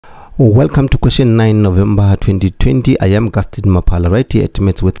Welcome to question 9 November 2020. I am Gaston Mapala right here at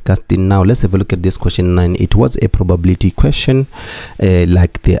Maths with Gaston. Now let's have a look at this question 9. It was a probability question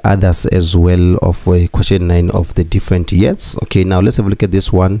like the others as well of question 9 of the different years. Okay, now let's have a look at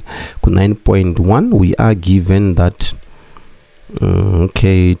this one. 9.1, we are given that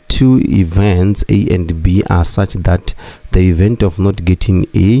two events A and B are such that the event of not getting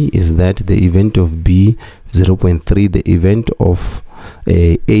A is that the event of B 0.3, the event of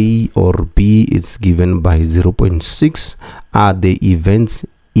A or B is given by 0.6. Are the events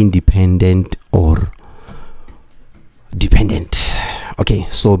independent or dependent? Okay,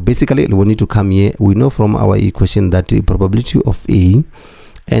 so basically we need to come here. We know from our equation that the probability of A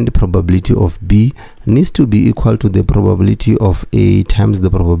and probability of B needs to be equal to the probability of A times the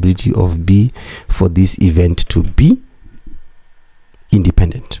probability of B for this event to be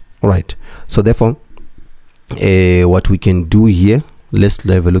independent. All right, so therefore what we can do here, let's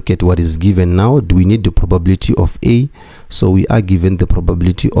have a look at what is given now. Do we need the probability of A? So we are given the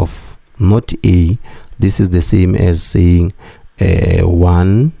probability of not A. This is the same as saying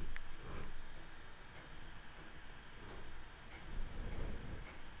 1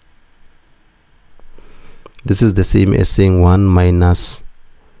 this is the same as saying 1 minus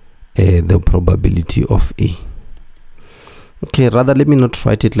the probability of A. Okay, rather let me not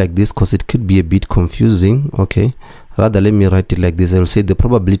write it like this because it could be a bit confusing. Okay, rather let me write it like this. I will say the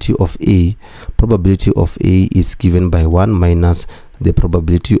probability of A is given by 1 minus the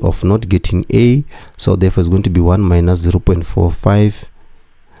probability of not getting A, so therefore it's going to be 1 minus 0.45,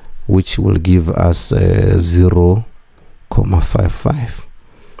 which will give us 0.55,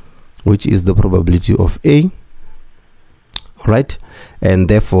 which is the probability of A. Right, and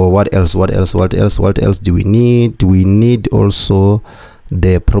therefore what else do we need? We need also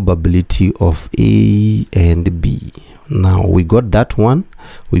the probability of A and B. Now we got that one,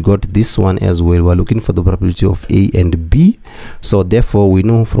 we got this one as well. We're looking for the probability of A and B, so therefore we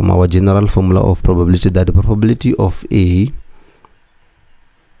know from our general formula of probability that the probability of A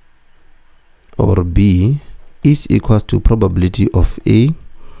or B is equals to probability of A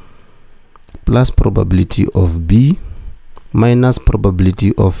plus probability of B minus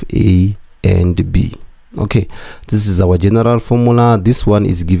probability of A and B. Okay, this is our general formula. This one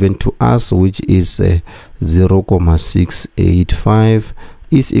is given to us, which is 0.685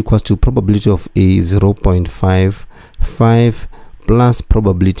 is equals to probability of A 0.55 plus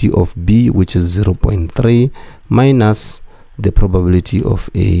probability of B, which is 0.3 minus the probability of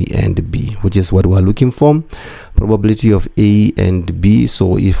A and B, which is what we're looking for, probability of A and B.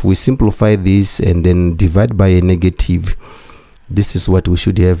 So if we simplify this and then divide by a negative, this is what we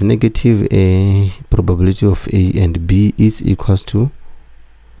should have. Negative A probability of A and B is equal to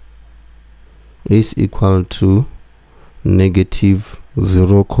negative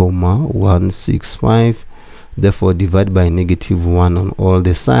 0.165. Therefore divide by negative 1 on all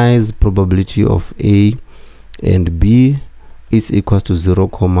the sides. Probability of A and B is equal to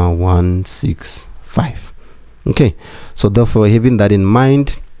 0.165. okay, so therefore having that in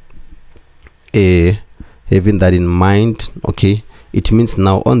mind, okay, it means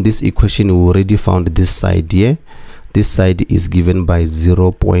now on this equation we already found this side here. This side is given by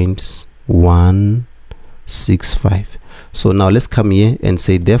 0.165. so now let's come here and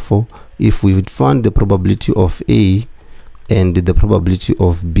say, therefore if we found the probability of A and the probability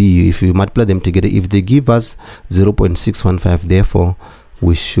of B, if we multiply them together, if they give us 0.615, therefore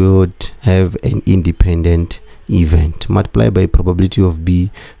we should have an independent event. Multiply by probability of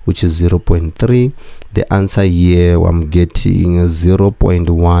B, which is 0.3. the answer here I'm getting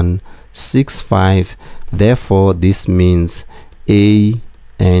 0.165. therefore this means A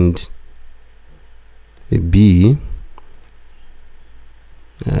and B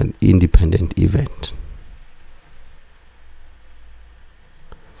an independent event.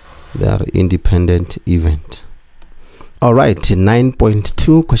 They are independent event. All right,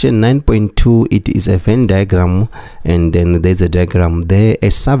 9.2, question 9.2, it is a Venn diagram, and then there's a diagram there. A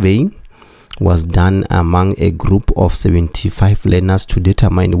survey was done among a group of 75 learners to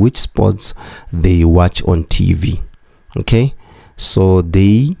determine which sports they watch on TV. Okay, so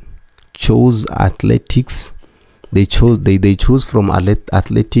they chose athletics. They chose from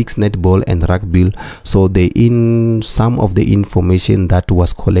athletics, netball and rugby. So in some of the information that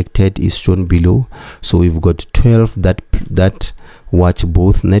was collected is shown below. So we've got 12 that watch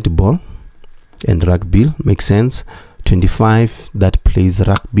both netball and rugby, makes sense. 25 that plays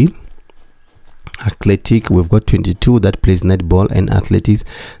rugby, athletic. We've got 22 that plays netball and athletics.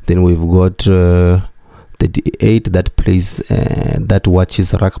 Then we've got 38 that plays that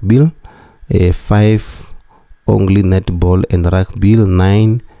watches rugby, 5 only netball and rugby,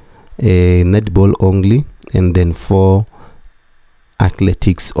 9 netball only, and then 4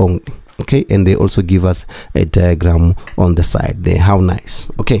 athletics only. Okay, and they also give us a diagram on the side there. How nice.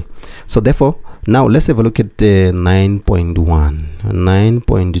 Okay, so therefore now let's have a look at 9.1.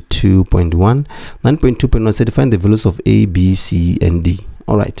 9.2.1 said find the values of A, B, C, and D.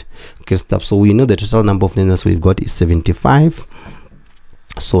 All right, okay, stuff. So we know the total number of learners we've got is 75.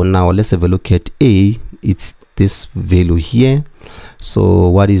 So now let's have a look at A. It's this value here. So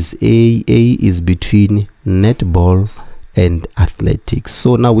what is A? A is between netball and athletics.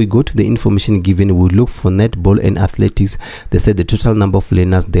 So now we go to the information given. We look for netball and athletics. They said the total number of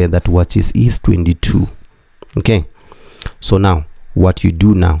learners there that watches is 22. Okay, so now what you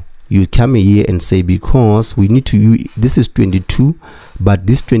do now, you come here and say, because we need to use, this is 22, but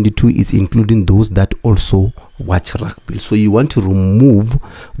this 22 is including those that also watch rugby. So you want to remove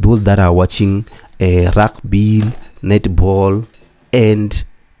those that are watching rugby, netball, and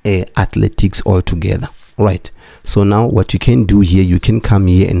athletics all together. Right, so now what you can do here, you can come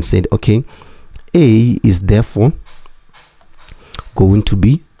here and say, okay, A is therefore going to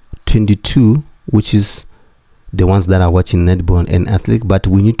be 22, which is the ones that are watching netball and athletic, but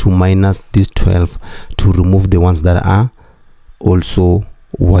we need to minus this 12 to remove the ones that are also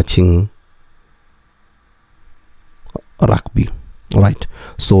watching rugby. All right,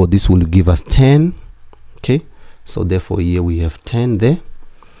 so this will give us 10. Okay, so therefore here we have 10 there.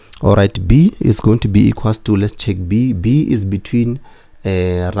 All right, B is going to be equals to, let's check B. B is between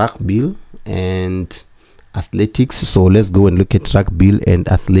rugby and athletics. So let's go and look at rugby and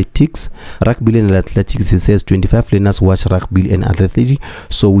athletics. Rugby and athletics, it says 25 learners watch rugby and athletics.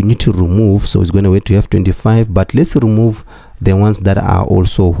 So we need to remove, so it's going to wait to have 25, but let's remove the ones that are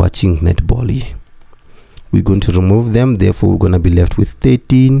also watching netball here. We're going to remove them, therefore we're going to be left with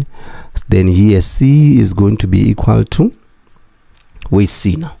 13. Then here C is going to be equal to, where is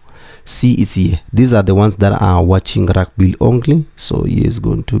C now? C is here. These are the ones that are watching rugby only, so here is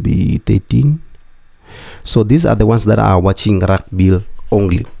going to be 13. So these are the ones that are watching rugby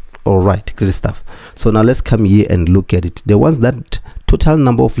only. All right, great stuff. So now let's come here and look at it. The ones that, total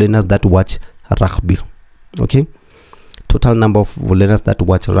number of learners that watch rugby. Okay, total number of learners that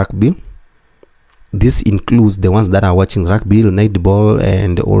watch rugby, this includes the ones that are watching rugby, netball,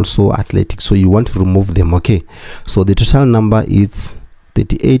 and also athletics. So you want to remove them. Okay, so the total number is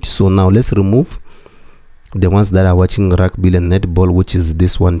 38. So now let's remove the ones that are watching rugby and netball, which is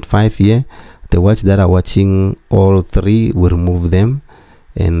this one, 5 here. The ones that are watching all three, we remove them.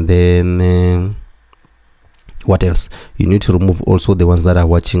 And then what else? You need to remove also the ones that are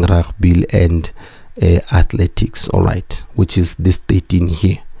watching rugby and athletics. All right, which is this 13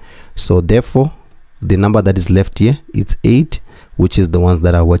 here. So therefore the number that is left here, it's 8, which is the ones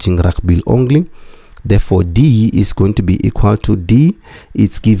that are watching rugby only. Therefore D is going to be equal to, D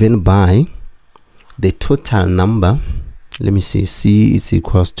it's given by the total number, let me see, C is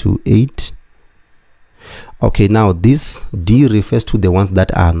equals to 8. Okay, now this D refers to the ones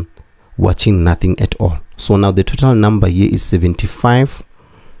that are watching nothing at all. So now the total number here is 75.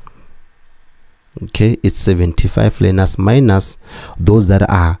 Okay, it's 75 learners minus those that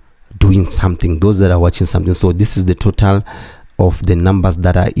are doing something, those that are watching something. So this is the total of the numbers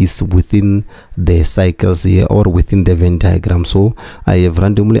that are is within the cycles here or within the Venn diagram. So I have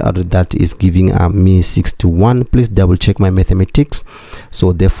randomly added that is giving me 6 to 1. Please double check my mathematics.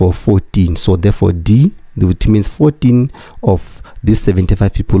 So therefore 14. So therefore D, which means 14 of these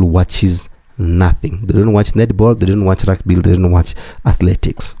 75 people watches nothing. They don't watch netball, they don't watch rugby, they don't watch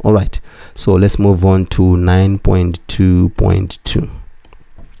athletics. All right, so let's move on to 9.2.2.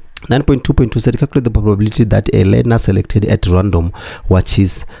 9.2.2 said calculate the probability that a learner selected at random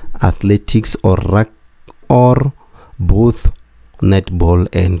watches athletics or both netball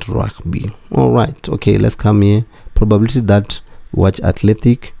and rugby. All right, okay, let's come here. Probability that watch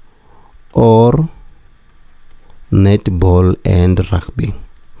athletic or netball and rugby.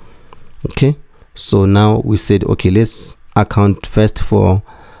 Okay, so now we said, okay, let's account first for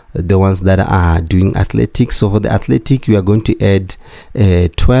the ones that are doing athletics. So for the athletic, you are going to add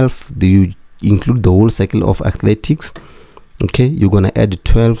 12. Do you include the whole cycle of athletics? Okay, you're going to add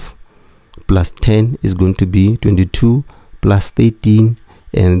 12 plus 10 is going to be 22 plus 13,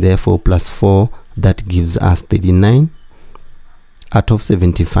 and therefore plus 4, that gives us 39 out of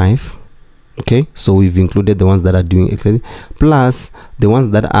 75. Okay, so we've included the ones that are doing athletics plus the ones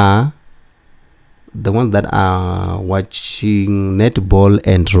that are watching netball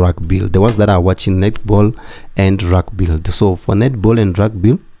and rugby, the ones that are watching netball and rugby. So for netball and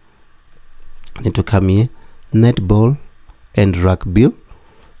rugby, I need to come here. Netball and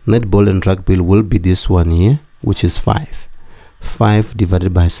rugby will be this one here, which is 5. 5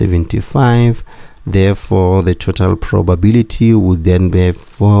 divided by 75. Therefore, the total probability would then be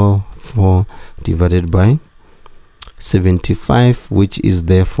 4 divided by 75, which is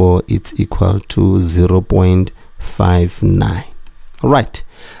therefore it's equal to 0.59. All right.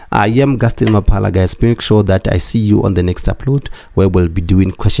 I am Gaston Mapala, guys. Make sure that I see you on the next upload, where we'll be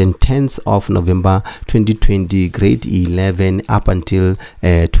doing question 10th of November 2020, grade 11 up until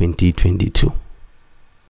 2022.